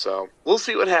scenario. So we'll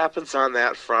see what happens on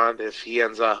that front if he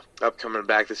ends up coming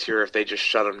back this year, if they just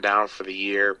shut him down for the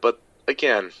year. But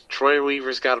again, Troy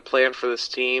Weaver's got a plan for this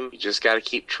team. You just got to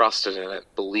keep trusting in it.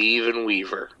 Believe in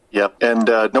Weaver. Yep, and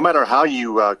no matter how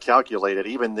you calculate it,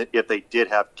 even if they did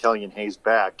have Killian Hayes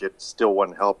back, it still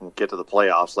wouldn't help them get to the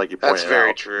playoffs, like you pointed out. That's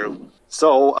very true.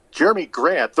 So, Jeremy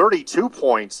Grant, 32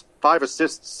 points, 5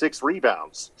 assists, 6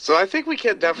 rebounds. So I think we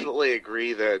can definitely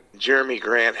agree that Jeremy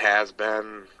Grant has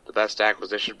been the best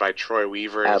acquisition by Troy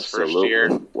Weaver in his first year.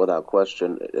 Without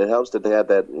question. It helps that they had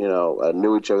that,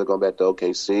 knew each other going back to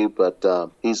OKC,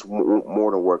 but he's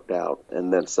more than worked out,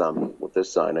 and then some with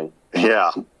this signing.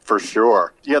 Yeah, for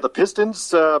sure. Yeah, the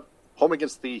Pistons home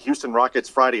against the Houston Rockets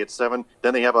Friday at 7.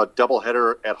 Then they have a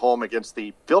doubleheader at home against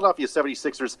the Philadelphia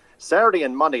 76ers Saturday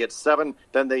and Monday at 7.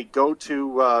 Then they go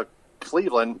to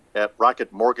Cleveland at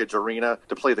Rocket Mortgage Arena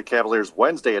to play the Cavaliers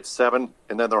Wednesday at 7.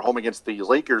 And then they're home against the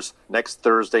Lakers next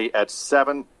Thursday at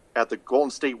 7. At the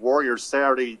Golden State Warriors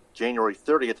Saturday, January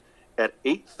 30th at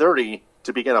 8:30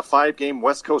 to begin a 5-game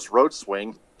West Coast road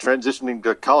swing. Transitioning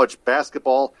to college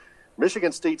basketball,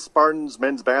 Michigan State Spartans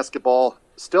men's basketball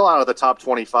still out of the top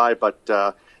 25,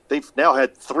 but they've now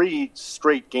had 3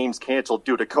 straight games canceled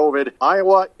due to COVID.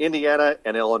 Iowa, Indiana,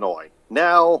 and Illinois.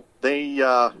 Now they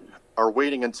are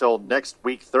waiting until next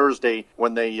week, Thursday,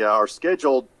 when they are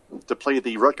scheduled to play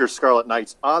the Rutgers Scarlet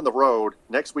Knights on the road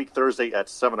next week, Thursday at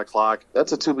 7 o'clock.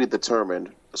 That's a to be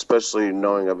determined, especially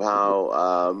knowing of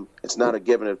how it's not a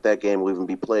given if that game will even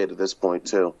be played at this point,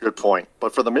 too. Good point.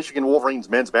 But for the Michigan Wolverines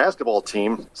men's basketball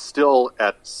team, still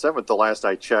at 7th the last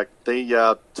I checked, they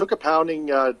took a pounding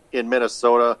in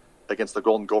Minnesota against the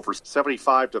Golden Gophers,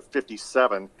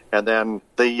 75-57, and then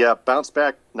they bounced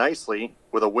back nicely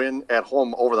with a win at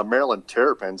home over the Maryland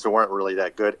Terrapins, who weren't really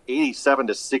that good,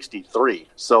 87-63.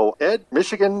 So, Ed,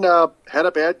 Michigan had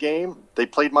a bad game. They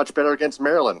played much better against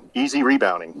Maryland. Easy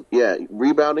rebounding. Yeah,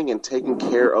 rebounding and taking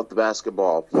care of the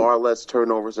basketball. Far less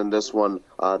turnovers in this one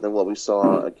than what we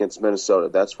saw against Minnesota.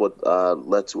 That's what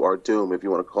led to our doom, if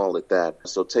you want to call it that.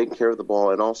 So taking care of the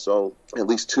ball and also at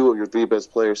least 2 of your 3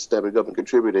 best players stepping up and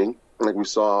contributing, like we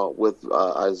saw with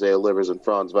Isaiah Livers and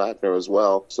Franz Wagner as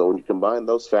well. So when you combine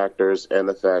those factors and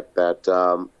the fact that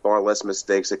far less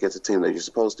mistakes against a team that you're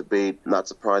supposed to beat, not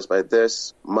surprised by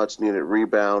this, much needed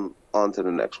rebound, on to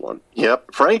the next one.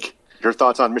 Yep. Frank, your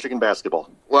thoughts on Michigan basketball?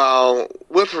 Well,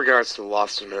 with regards to the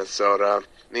loss to Minnesota,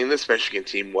 I mean, this Michigan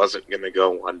team wasn't going to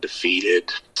go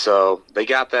undefeated. So they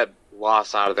got that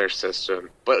loss out of their system.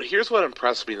 But here's what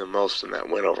impressed me the most in that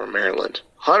win over Maryland.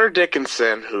 Hunter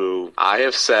Dickinson, who I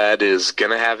have said is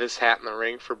going to have his hat in the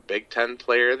ring for Big Ten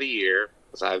Player of the Year,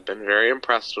 because I've been very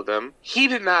impressed with him, he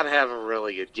did not have a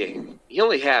really good game. He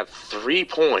only had 3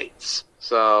 points.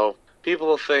 So people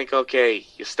will think, okay,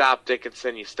 you stop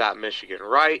Dickinson, you stop Michigan.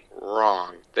 Right?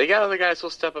 Wrong. They got other guys who'll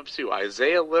step up too.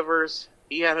 Isaiah Livers,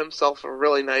 he had himself a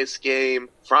really nice game.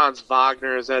 Franz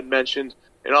Wagner, as Ed mentioned.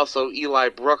 And also Eli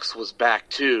Brooks was back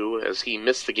too, as he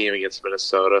missed the game against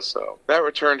Minnesota. So that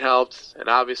return helped. And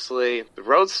obviously, the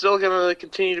road's still going to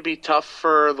continue to be tough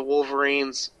for the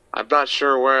Wolverines. I'm not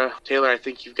sure where, Taylor, I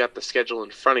think you've got the schedule in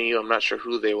front of you. I'm not sure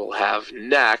who they will have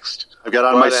next. I've got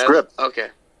on my script. Okay.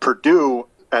 Purdue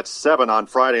at 7 on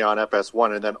Friday on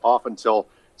FS1, and then off until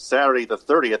Saturday the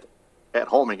 30th at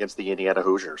home against the Indiana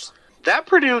Hoosiers. That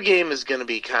Purdue game is going to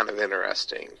be kind of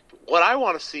interesting. What I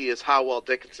want to see is how well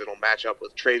Dickinson will match up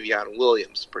with Travion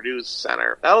Williams, Purdue's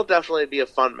center. That'll definitely be a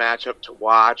fun matchup to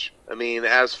watch. I mean,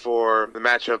 as for the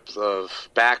matchups of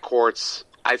backcourts,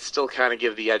 I'd still kind of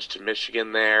give the edge to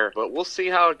Michigan there, but we'll see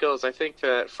how it goes. I think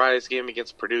that Friday's game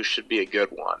against Purdue should be a good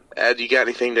one. Ed, you got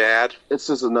anything to add? It's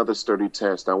just another sturdy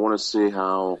test. I want to see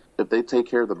how, if they take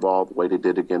care of the ball the way they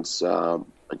did against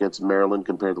Maryland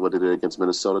compared to what they did against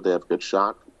Minnesota, they have a good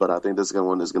shot. But I think this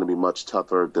one is going to be much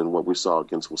tougher than what we saw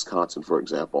against Wisconsin, for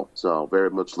example. So very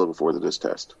much looking forward to this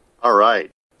test. All right.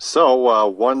 So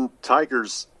one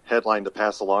Tigers headline to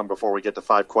pass along before we get to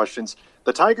 5 questions.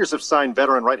 The Tigers have signed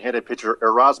veteran right-handed pitcher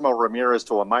Erasmo Ramirez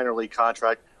to a minor league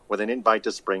contract with an invite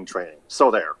to spring training. So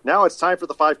there. Now it's time for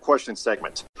the 5 question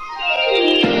segment.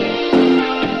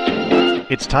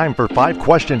 It's time for 5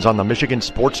 questions on the Michigan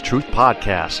Sports Truth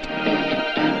Podcast.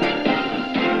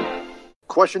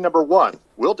 Question number 1.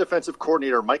 Will defensive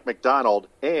coordinator Mike MacDonald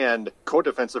and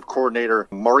co-defensive coordinator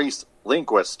Maurice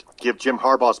Linquist give Jim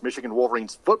Harbaugh's Michigan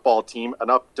Wolverines football team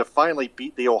enough to finally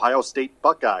beat the Ohio State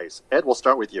Buckeyes? Ed, we'll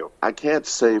start with you. I can't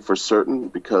say for certain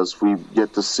because we've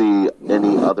yet to see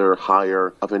any other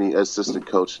hire of any assistant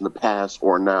coach in the past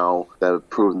or now that have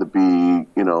proven to be,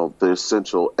 the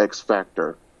essential X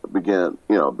factor.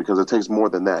 Because it takes more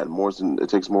than that. It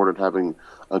takes more than having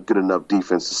a good enough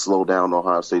defense to slow down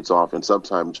Ohio State's offense.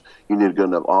 Sometimes you need a good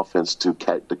enough offense to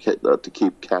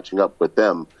keep catching up with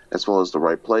them, as well as the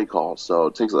right play call. So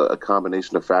it takes a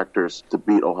combination of factors to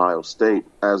beat Ohio State.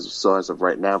 As of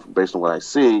right now, based on what I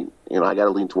see, I got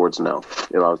to lean towards no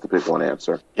if I was to pick one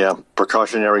answer. Yeah,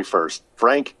 precautionary first.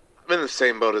 Frank? I'm in the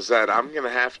same boat as that. I'm going to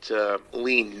have to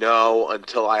lean no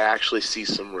until I actually see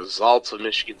some results of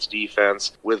Michigan's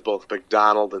defense with both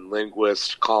MacDonald and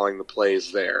Linquist calling the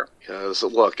plays there. Because,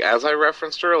 look, as I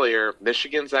referenced earlier,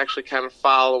 Michigan's actually kind of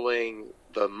following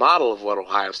the model of what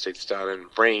Ohio State's done and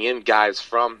bringing in guys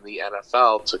from the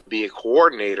NFL to be a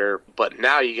coordinator, but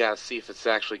now you got to see if it's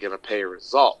actually going to pay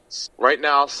results. Right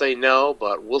now I'll say no,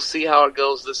 but we'll see how it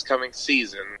goes this coming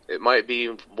season. It might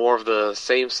be more of the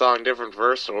same song, different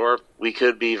verse, or we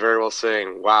could be very well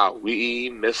saying, wow, we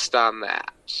missed on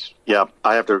that. Yeah,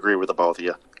 I have to agree with the both of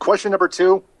you. Question number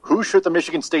 2, who should the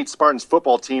Michigan State Spartans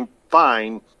football team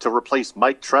find to replace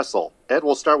Mike Tressel? Ed,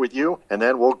 we'll start with you, and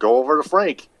then we'll go over to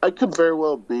Frank. I could very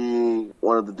well be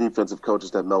one of the defensive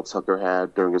coaches that Mel Tucker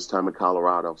had during his time in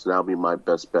Colorado, so that'll be my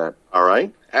best bet. All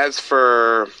right. As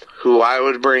for who I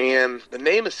would bring in, the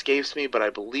name escapes me, but I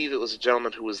believe it was a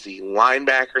gentleman who was the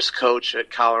linebackers coach at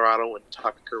Colorado when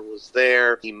Tucker was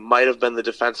there. He might have been the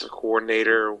defensive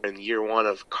coordinator in year 1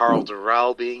 of Carl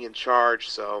Durrell being in charge,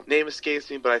 so name escapes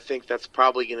me, but I think that's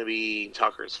probably going to be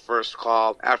Tucker's first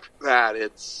call. After that,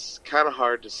 it's kind of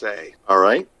hard to say. All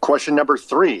right. Question number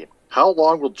 3. How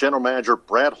long will General Manager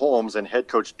Brad Holmes and head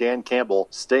coach Dan Campbell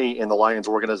stay in the Lions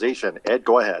organization? Ed,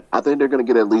 go ahead. I think they're going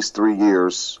to get at least 3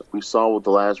 years. We saw with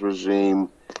the last regime,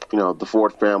 the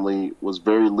Ford family was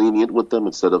very lenient with them.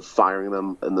 Instead of firing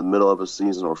them in the middle of a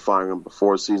season or firing them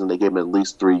before a season, they gave them at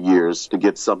least 3 years to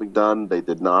get something done. They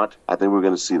did not. I think we're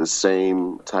going to see the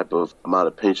same type of amount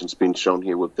of patience being shown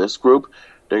here with this group.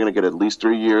 They're going to get at least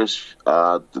 3 years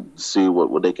to see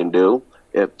what they can do.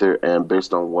 And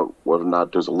based on whether or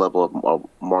not there's a level of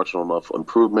marginal enough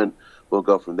improvement, we'll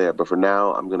go from there. But for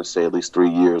now, I'm going to say at least 3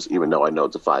 years, even though I know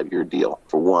it's a 5-year deal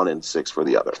for one and 6 for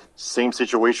the other. Same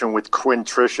situation with Quinn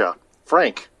Tricia.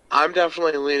 Frank? I'm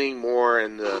definitely leaning more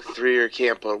in the 3-year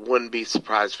camp, but wouldn't be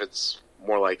surprised if it's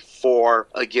more like 4.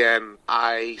 Again,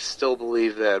 I still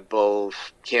believe that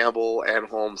both Campbell and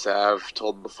Holmes have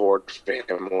told the Ford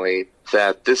family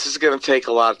that this is going to take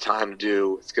a lot of time to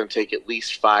do. It's going to take at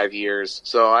least 5 years.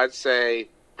 So I'd say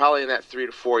probably in that 3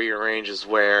 to 4 year range is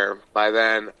where by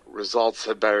then results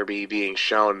had better be being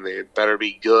shown. They better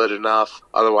be good enough.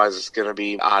 Otherwise, it's going to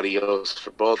be adios for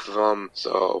both of them.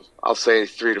 So I'll say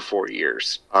 3 to 4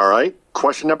 years. All right.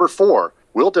 Question number 4.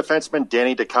 Will defenseman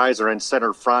Danny DeKeyser and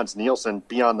center Franz Nielsen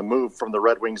be on the move from the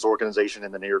Red Wings organization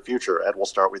in the near future? Ed, we'll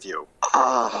start with you.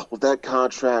 With that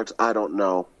contract, I don't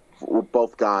know. With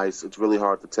both guys, it's really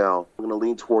hard to tell. I'm going to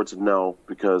lean towards no,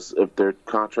 because if their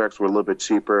contracts were a little bit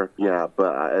cheaper, yeah,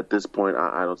 but at this point,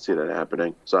 I don't see that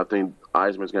happening. So I think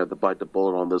Eisman's going to have to bite the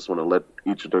bullet on this one and let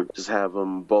each of them just have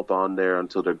them both on there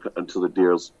until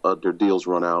their deals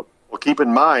run out. Well, keep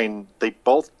in mind, they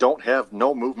both don't have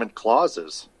no movement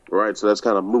clauses. Right, so that's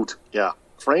kind of moot. Yeah.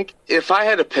 Frank? If I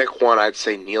had to pick one, I'd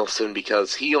say Nielsen,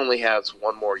 because he only has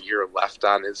 1 more year left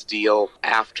on his deal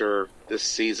after this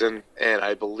season, and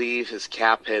I believe his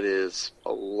cap hit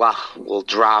will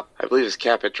drop. I believe his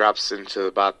cap hit drops into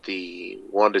about the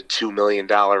 $1 to $2 million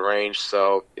range,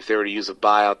 so if they were to use a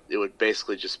buyout, it would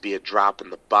basically just be a drop in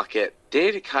the bucket.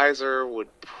 Danny DeKeyser would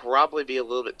probably be a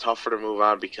little bit tougher to move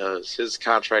on because his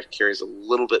contract carries a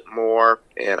little bit more,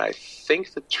 and I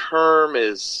think the term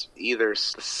is either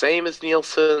the same as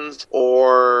Nielsen's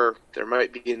or there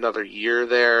might be another year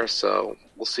there, so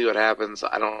we'll see what happens.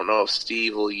 I don't know if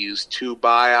Steve will use 2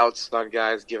 buyouts on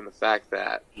guys, given the fact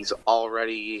that he's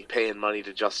already paying money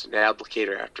to Justin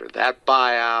Advocator after that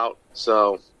buyout.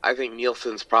 So I think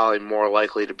Nielsen's probably more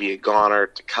likely to be a goner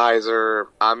to Kaiser.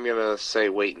 I'm going to say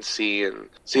wait and see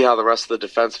how the rest of the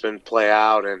defensemen play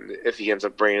out, and if he ends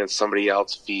up bringing in somebody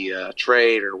else via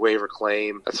trade or waiver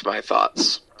claim. That's my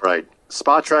thoughts. Right.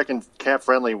 Spot Track and Cap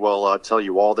Friendly will tell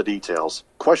you all the details.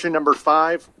 Question number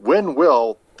 5, when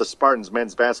will the Spartans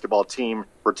men's basketball team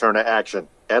return to action?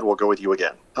 Ed, we'll go with you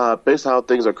again. Based on how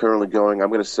things are currently going, I'm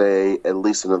going to say at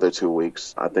least another 2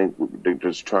 weeks. I think they're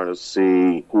just trying to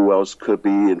see who else could be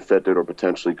infected or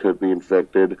potentially could be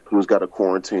infected, who's got a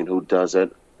quarantine, who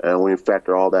doesn't. And when you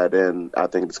factor all that in, I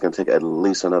think it's going to take at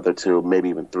least another 2, maybe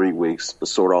even 3 weeks to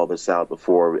sort all this out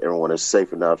before everyone is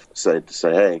safe enough to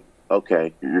say, hey,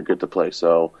 okay, you're good to play.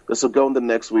 So this will go in the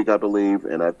next week, I believe,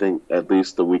 and I think at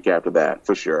least the week after that,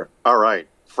 for sure. All right.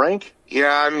 Frank?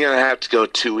 Yeah, I'm going to have to go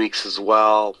 2 weeks as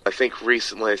well. I think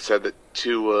recently I said that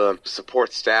 2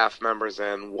 support staff members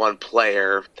and 1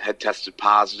 player had tested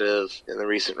positive in the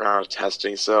recent round of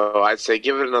testing. So I'd say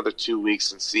give it another 2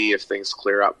 weeks and see if things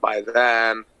clear up by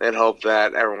then, and hope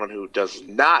that everyone who does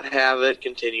not have it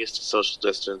continues to social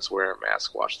distance, wear a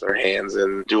mask, wash their hands,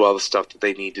 and do all the stuff that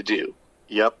they need to do.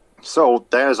 Yep. So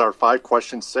that is our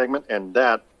 5-question segment, and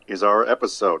that is our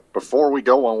episode. Before we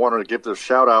go, I wanted to give a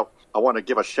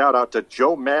shout out to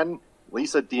Joe Madden,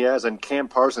 Lisa Diaz, and Cam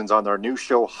Parsons on their new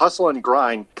show, Hustle and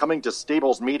Grind, coming to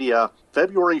Stables Media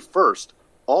February 1st.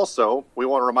 Also, we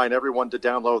want to remind everyone to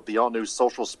download the all-new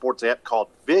social sports app called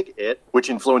VigIt,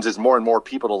 which influences more and more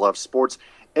people to love sports.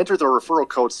 Enter the referral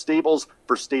code STABLES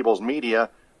for Stables Media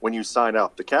when you sign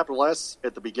up. The capital S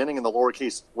at the beginning and the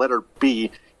lowercase letter B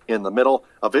in the middle.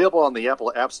 Available on the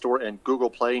Apple App Store and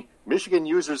Google Play. Michigan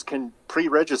users can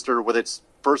pre-register with its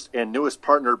first and newest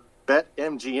partner,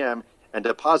 BetMGM, and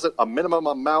deposit a minimum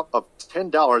amount of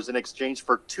 $10 in exchange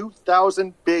for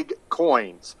 2,000 big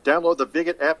coins. Download the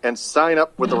VigIt app and sign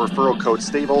up with the referral code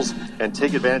STABLES and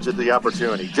take advantage of the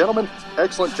opportunity. Gentlemen,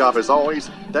 excellent job as always.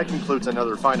 That concludes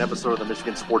another fine episode of the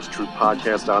Michigan Sports Truth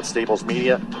Podcast on Stables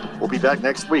Media. We'll be back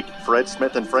next week. For Ed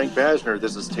Smith and Frank Vashner,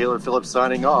 this is Taylor Phillips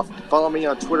signing off. Follow me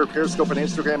on Twitter, Periscope, and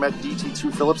Instagram at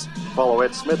DT2Phillips. Follow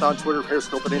Ed Smith on Twitter,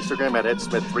 Periscope, and Instagram at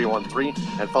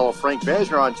EdSmith313. And follow Frank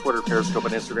Vashner on Twitter, Periscope,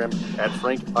 and Instagram at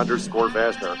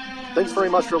Frank_Vashner. Thanks very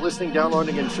much for listening,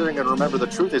 downloading, and sharing. And remember, the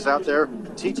truth is out there.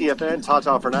 TTFN,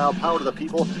 ta-ta for now. Power to the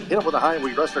people. Hit up with a high and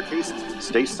we rest our case.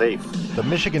 Stay safe. The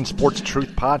Michigan Sports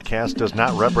Truth Podcast does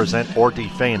not represent or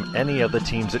defame any of the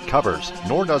teams it covers,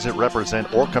 nor does it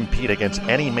represent or compete against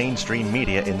any mainstream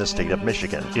media in the state of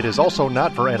Michigan. It is also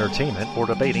not for entertainment or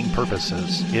debating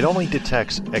purposes. It only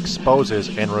detects,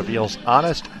 exposes, and reveals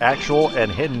honest, actual,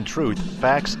 and hidden truth,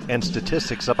 facts, and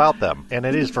statistics about them. And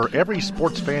it is for every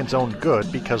sports fan's own good,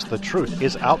 because the truth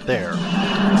is out there.